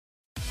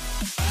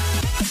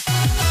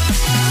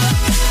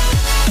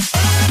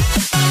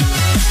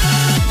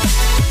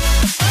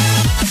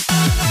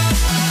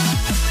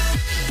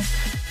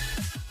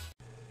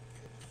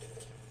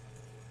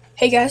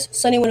Hey guys,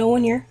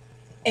 ＳUNNY101 here,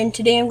 and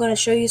today I'm going to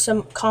show you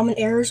some common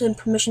errors in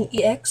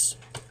PermissionsEX.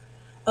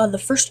 The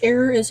first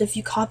error is if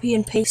you copy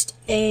and paste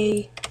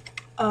a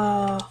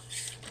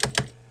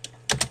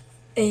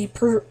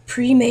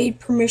pre-made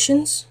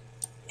permissions,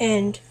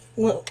 and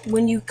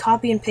when you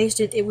copy and paste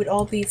it, it would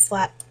all be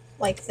flat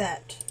like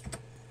that.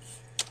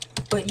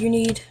 But you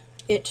need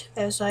it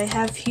as I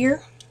have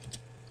here.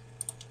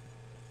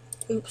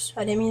 Oops,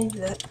 I didn't mean to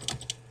do that.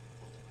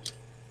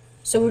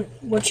 So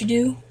what you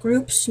do,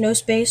 groups, no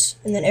space,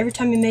 and then every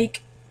time you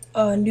make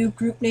a new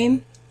group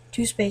name,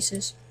 2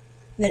 spaces.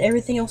 And then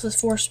everything else is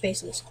 4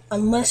 spaces,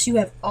 unless you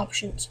have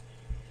options.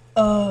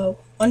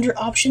 Under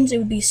options, it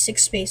would be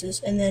 6 spaces,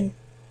 and then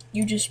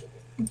you just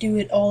do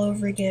it all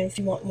over again if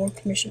you want more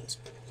permissions.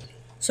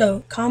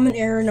 So common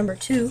error number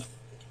 2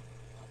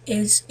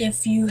 is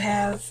if you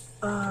have,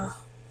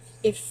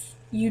 if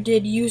you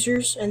did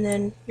users and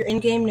then your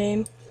in-game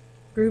name,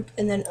 group,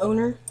 and then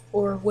owner,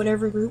 or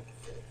whatever group,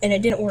 and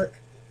it didn't work.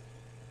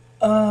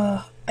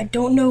 I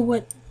don't know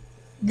what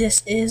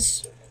this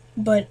is,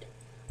 but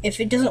if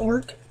it doesn't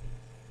work,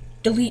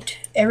 delete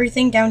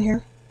everything down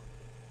here,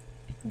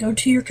 go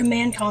to your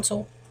command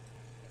console,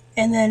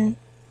 and then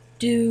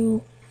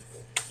do,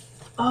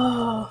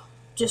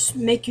 just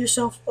make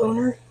yourself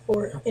owner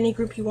or any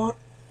group you want.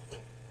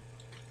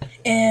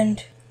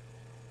 And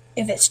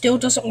if it still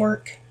doesn't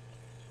work,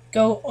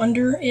 go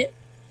under it,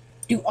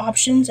 do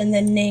options, and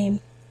then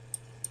name,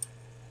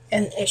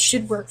 and it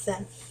should work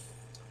then.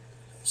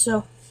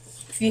 So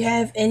if you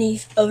have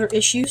any other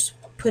issues,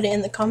 put it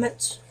in the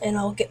comments and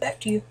I'll get back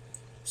to you.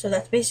 So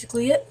that's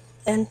basically it,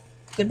 and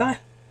goodbye.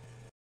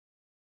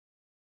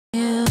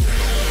 Yeah.